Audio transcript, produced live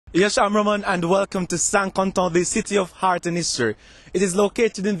Yes, I'm Roman and welcome to Saint-Quentin, the city of art and history. It is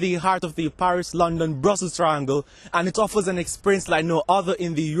located in the heart of the Paris-London-Brussels triangle and it offers an experience like no other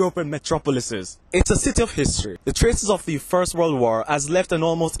in the European metropolises. It's a city of history. The traces of the First World War has left an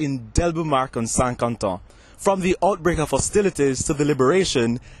almost indelible mark on Saint-Quentin, from the outbreak of hostilities to the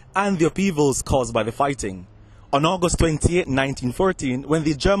liberation and the upheavals caused by the fighting. On August 28, 1914, when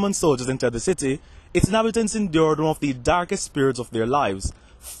the German soldiers entered the city, its inhabitants endured one of the darkest periods of their lives.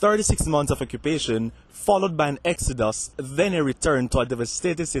 36 months of occupation, followed by an exodus, then a return to a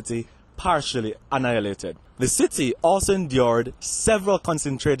devastated city partially annihilated. The city also endured several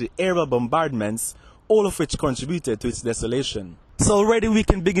concentrated aerial bombardments, all of which contributed to its desolation. So already we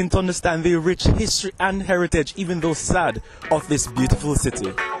can begin to understand the rich history and heritage, even though sad, of this beautiful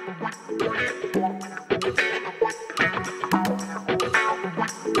city.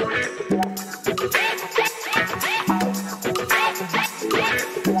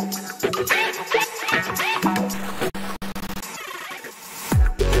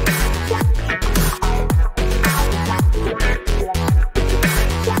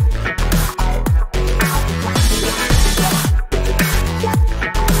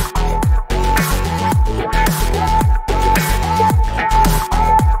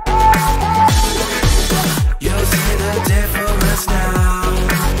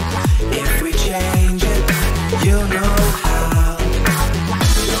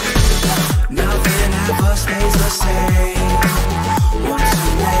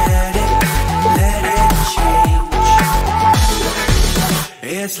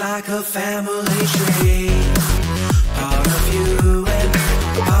 It's like a family tree, part of you and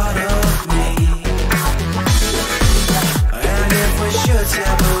part of me. And if we should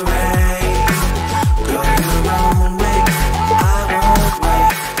separate, go your own way, I won't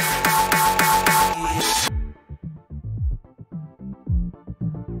wait.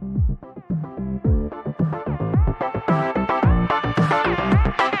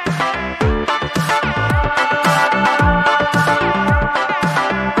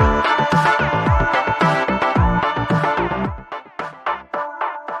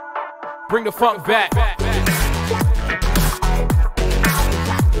 Bring the funk back.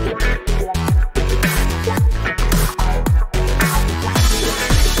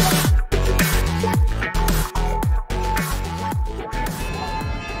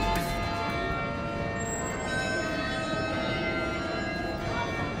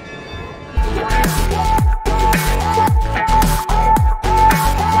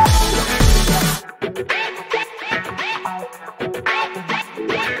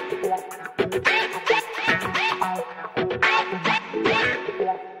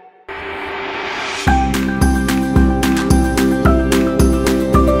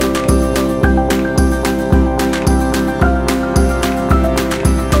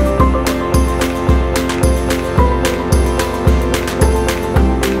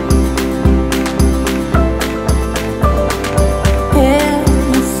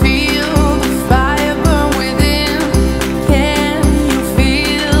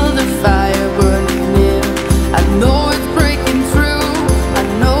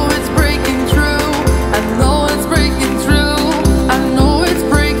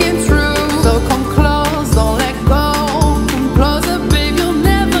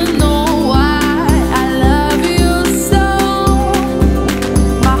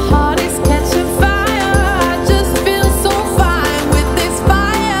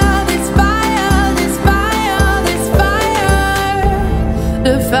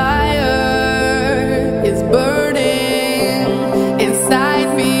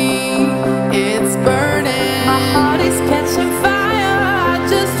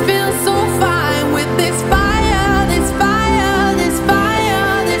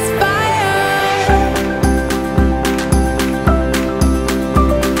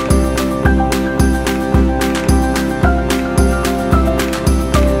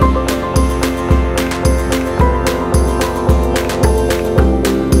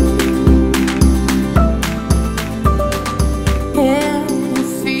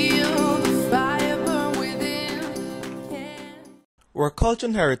 Where culture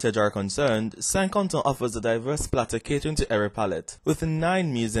and heritage are concerned, Saint-Quentin offers a diverse platter catering to every palate. With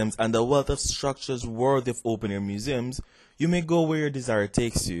 9 museums and a wealth of structures worthy of open-air museums, you may go where your desire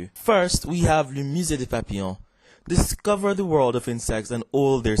takes you. First, we have Le Musée des Papillons. Discover the world of insects and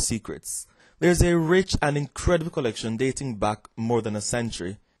all their secrets. There's a rich and incredible collection dating back more than a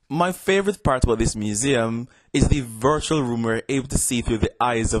century. My favorite part about this museum is the virtual room where you're able to see through the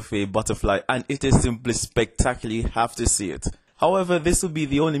eyes of a butterfly, and it is simply spectacular. You have to see it. However, this will be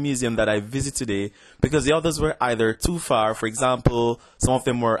the only museum that I visit today because the others were either too far, for example, some of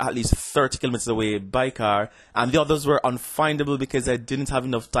them were at least 30 kilometers away by car, and the others were unfindable because I didn't have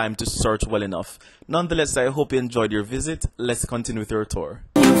enough time to search well enough. Nonetheless, I hope you enjoyed your visit. Let's continue with your tour.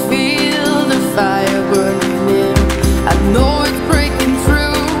 You feel the fire burning in. I know it's breaking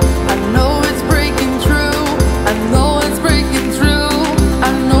through. I know it's breaking through. I know it's breaking through.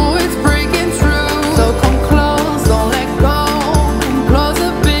 I know it's breaking through. So come close, don't let go. Come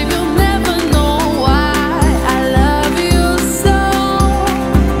closer, babe, you'll never know why I love you so.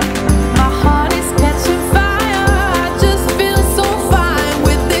 My heart is catching fire. I just feel so fine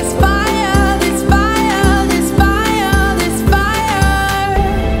with this fire, this fire, this fire, this fire.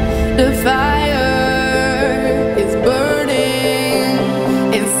 The fire is burning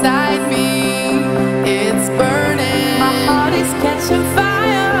inside me. It's burning. My heart is catching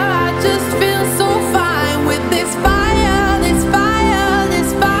fire. I just feel so fine with this fire, this fire,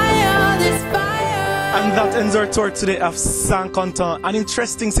 this fire, this fire. And that ends our tour today of Saint-Quentin, an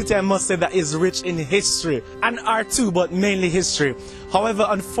interesting city, I must say, that is rich in history and art too, but mainly history. However,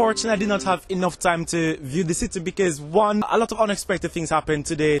 unfortunately, I did not have enough time to view the city because, one, a lot of unexpected things happened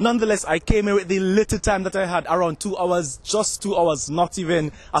today. Nonetheless, I came here with the little time that I had, around 2 hours, just 2 hours, not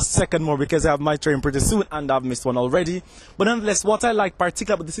even a second more, because I have my train pretty soon and I've missed one already. But nonetheless, what I liked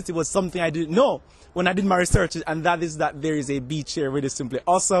particularly about the city was something I didn't know when I did my research, and that is that there is a beach here, which is simply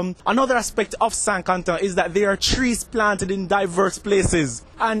awesome. Another aspect of Saint-Quentin is that there are trees planted in diverse places,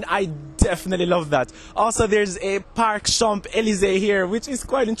 and I definitely love that. Also, there's a Parc Champs-Élysées here, which is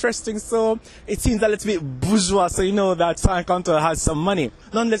quite interesting, so it seems a little bit bourgeois, so you know that Saint-Quentin has some money.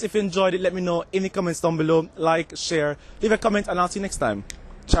 Nonetheless, if you enjoyed it, let me know in the comments down below. Like, share, leave a comment, and I'll see you next time.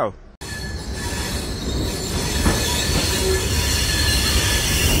 Ciao.